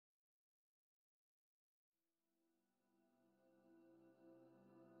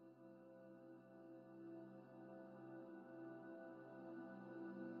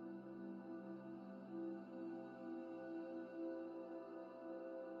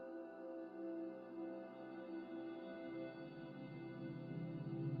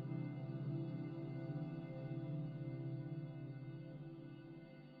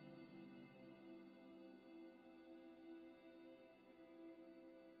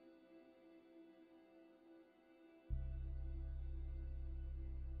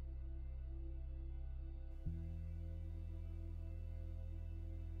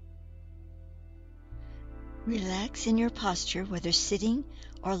Relax in your posture, whether sitting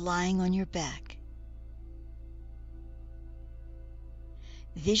or lying on your back.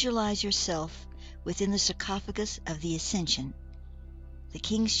 Visualize yourself within the sarcophagus of the Ascension, the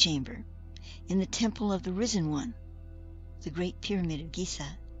King's Chamber, in the Temple of the Risen One, the Great Pyramid of Giza,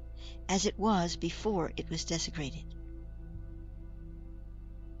 as it was before it was desecrated.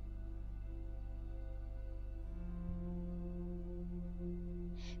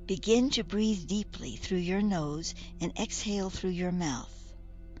 Begin to breathe deeply through your nose and exhale through your mouth.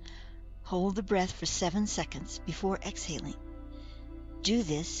 Hold the breath for 7 seconds before exhaling. Do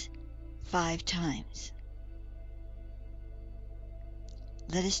this 5 times.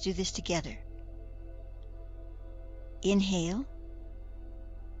 Let us do this together. Inhale.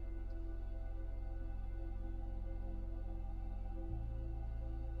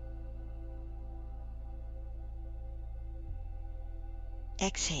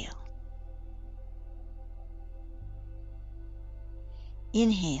 Exhale.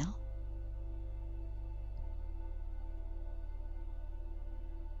 Inhale.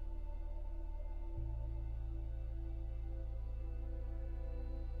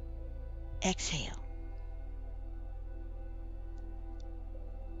 Exhale.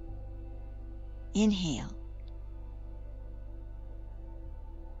 Inhale.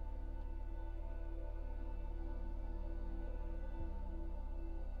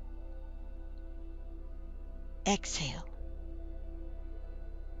 Exhale.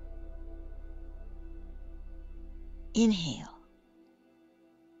 Inhale.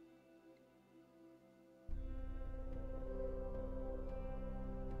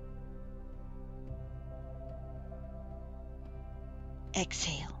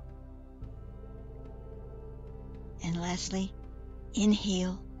 Exhale. And lastly,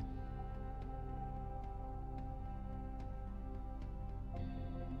 inhale.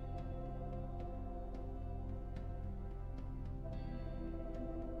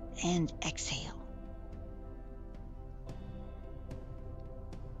 And exhale.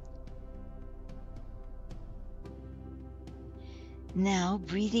 Now,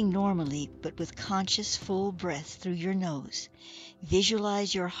 breathing normally but with conscious full breath through your nose,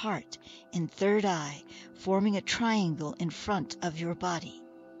 visualize your heart and third eye forming a triangle in front of your body.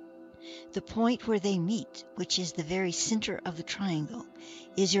 The point where they meet, which is the very center of the triangle,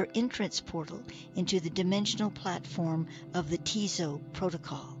 is your entrance portal into the dimensional platform of the TZO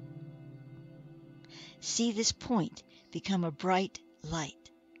Protocol. See this point become a bright light.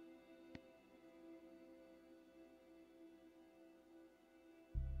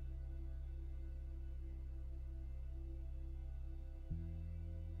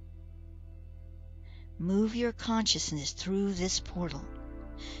 Move your consciousness through this portal.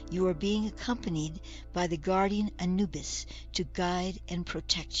 You are being accompanied by the guardian Anubis to guide and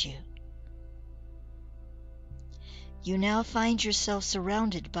protect you. You now find yourself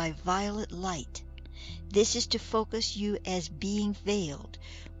surrounded by violet light. This is to focus you as being veiled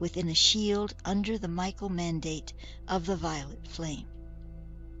within a shield under the Michael mandate of the violet flame.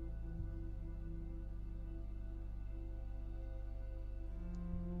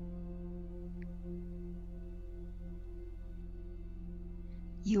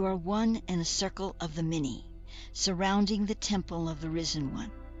 You are one in a circle of the many, surrounding the temple of the Risen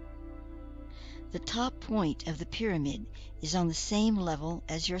One. The top point of the pyramid is on the same level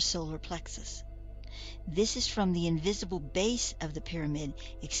as your solar plexus. This is from the invisible base of the pyramid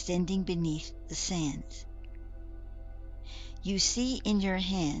extending beneath the sands. You see in your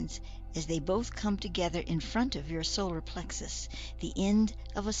hands, as they both come together in front of your solar plexus, the end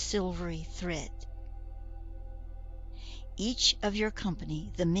of a silvery thread. Each of your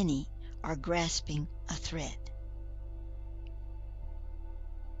company, the many, are grasping a thread.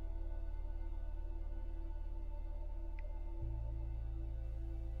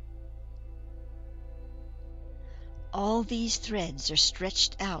 All these threads are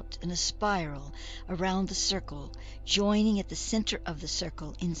stretched out in a spiral around the circle, joining at the center of the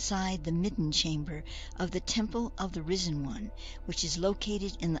circle inside the midden chamber of the Temple of the Risen One, which is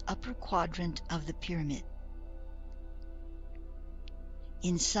located in the upper quadrant of the pyramid.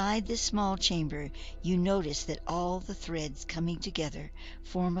 Inside this small chamber, you notice that all the threads coming together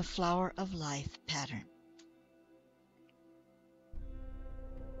form a flower of life pattern.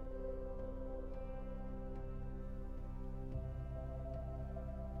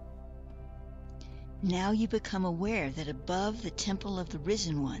 Now you become aware that above the Temple of the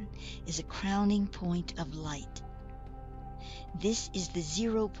Risen One is a crowning point of light. This is the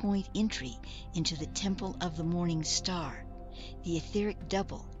 0-point entry into the Temple of the Morning Star, the etheric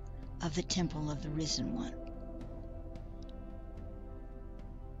double of the Temple of the Risen One.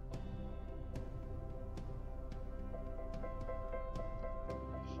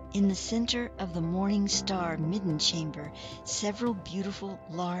 In the center of the morning star midden chamber, several beautiful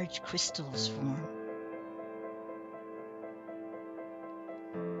large crystals form.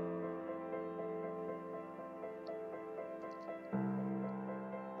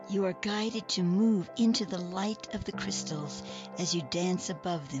 You are guided to move into the light of the crystals as you dance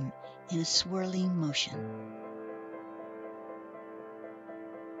above them in a swirling motion.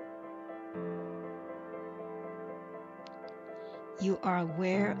 You are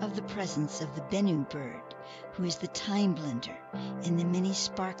aware of the presence of the Bennu bird, who is the time blender, and the many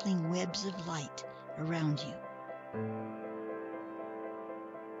sparkling webs of light around you.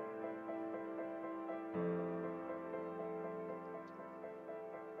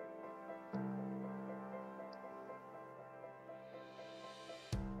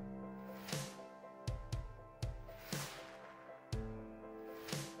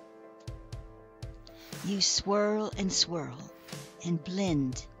 You swirl and swirl, and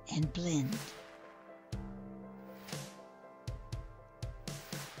blend and blend.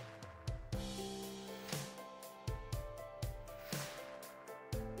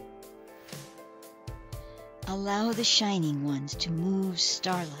 Allow the shining ones to move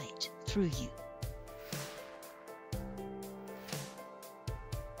starlight through you.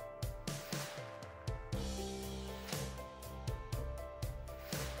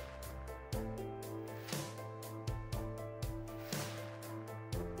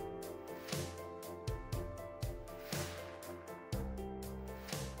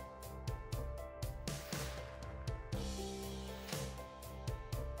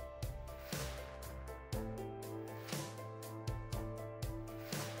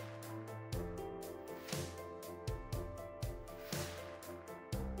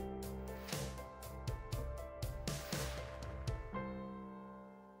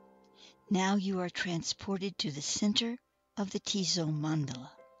 Now you are transported to the center of the TZO mandala.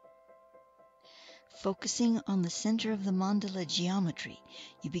 Focusing on the center of the mandala geometry,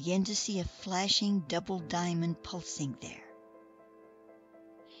 you begin to see a flashing double diamond pulsing there.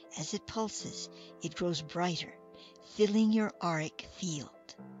 As it pulses, it grows brighter, filling your auric field.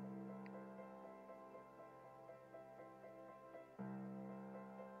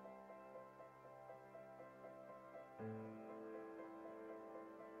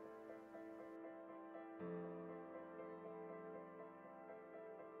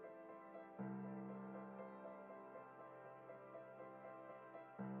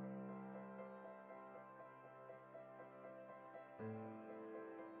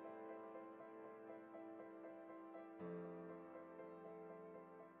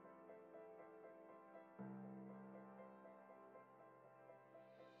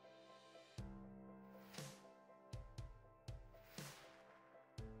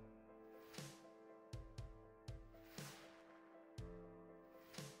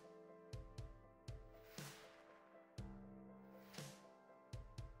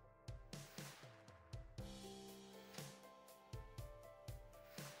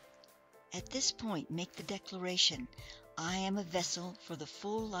 At this point, make the declaration, I am a vessel for the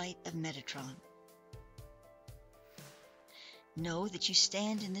full light of Metatron. Know that you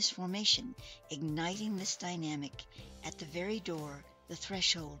stand in this formation, igniting this dynamic at the very door, the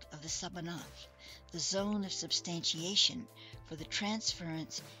threshold of the Sabanath, the zone of substantiation for the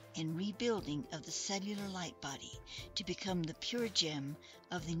transference and rebuilding of the cellular light body to become the pure gem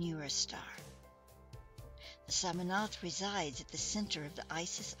of the newer star. The Sabanath resides at the center of the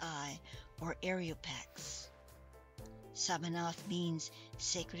Isis Eye, or Areopax. Sabanath means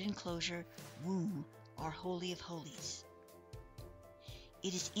sacred enclosure, womb, or holy of holies.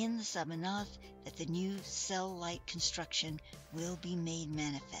 It is in the Sabanath that the new cell-light construction will be made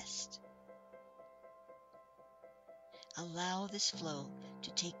manifest. Allow this flow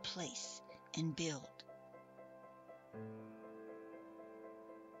to take place and build.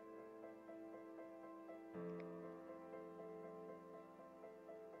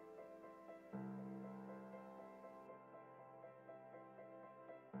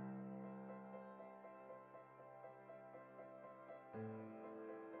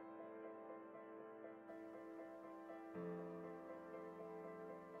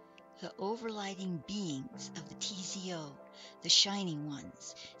 The overlighting beings of the TZO, the shining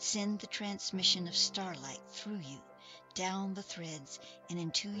ones, send the transmission of starlight through you, down the threads, and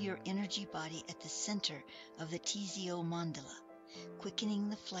into your energy body at the center of the TZO mandala,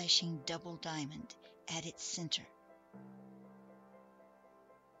 quickening the flashing double diamond at its center.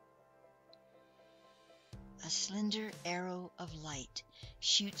 A slender arrow of light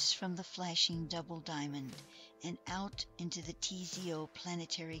shoots from the flashing double diamond and out into the TZO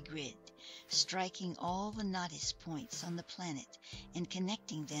planetary grid, striking all the Nodis points on the planet and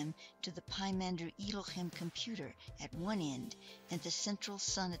connecting them to the Pymander Elohim computer at one end and the central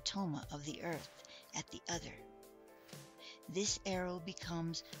sun atoma of the Earth at the other. This arrow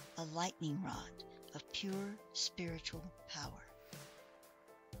becomes a lightning rod of pure spiritual power.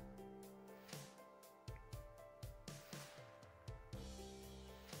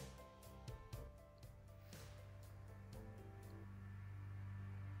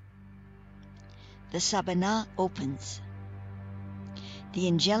 The Sabanah opens. The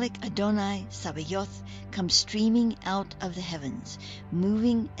angelic Adonai Sabaoth comes streaming out of the heavens,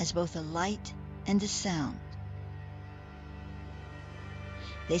 moving as both a light and a sound.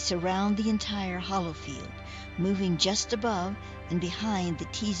 They surround the entire hollow field, moving just above and behind the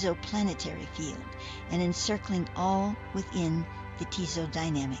TZO planetary field and encircling all within the TZO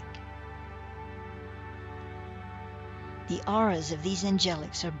dynamic. The auras of these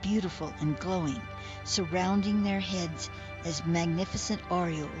angelics are beautiful and glowing, surrounding their heads as magnificent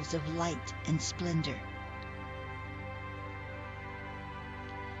aureoles of light and splendor.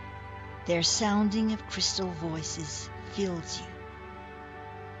 Their sounding of crystal voices fills you.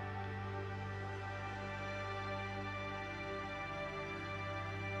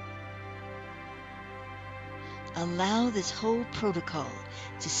 Allow this whole protocol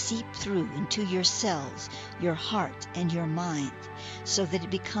to seep through into your cells, your heart, and your mind, so that it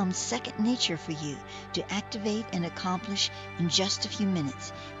becomes second nature for you to activate and accomplish in just a few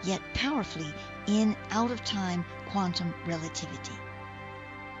minutes, yet powerfully in out-of-time quantum relativity.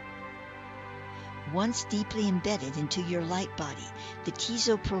 Once deeply embedded into your light body, the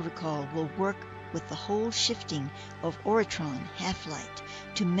TZO protocol will work with the whole shifting of Oratron half-light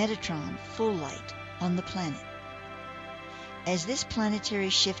to Metatron full light on the planet. As this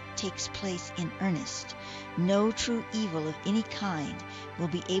planetary shift takes place in earnest, no true evil of any kind will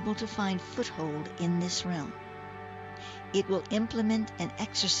be able to find foothold in this realm. It will implement an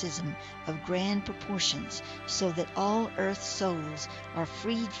exorcism of grand proportions so that all Earth souls are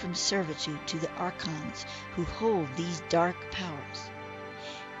freed from servitude to the archons who hold these dark powers.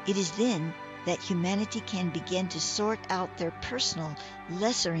 It is then that humanity can begin to sort out their personal,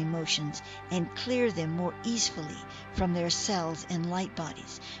 lesser emotions and clear them more easily from their cells and light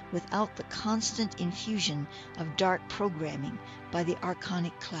bodies without the constant infusion of dark programming by the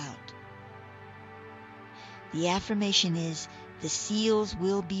archonic cloud. The affirmation is, the seals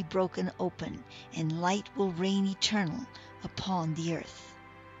will be broken open and light will reign eternal upon the earth.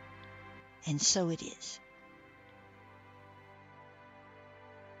 And so it is.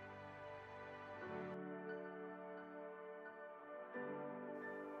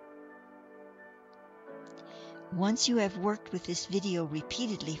 Once you have worked with this video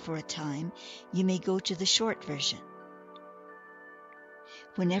repeatedly for a time, you may go to the short version.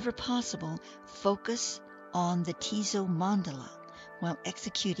 Whenever possible, focus on the TZO mandala while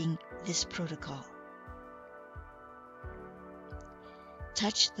executing this protocol.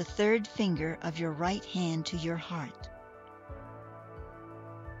 Touch the third finger of your right hand to your heart.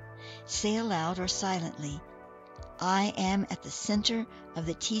 Say aloud or silently, I am at the center of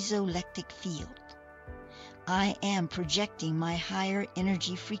the TZO-lectic field. I am projecting my higher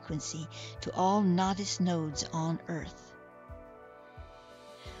energy frequency to all Nodis nodes on Earth.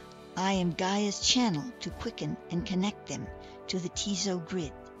 I am Gaia's channel to quicken and connect them to the TZO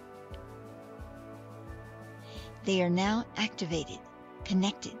grid. They are now activated,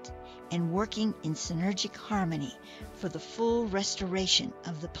 connected, and working in synergic harmony for the full restoration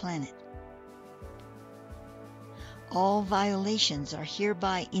of the planet. All violations are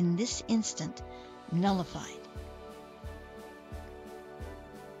hereby in this instant nullified.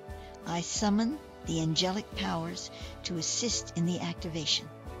 I summon the angelic powers to assist in the activation.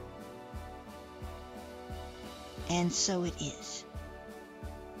 And so it is.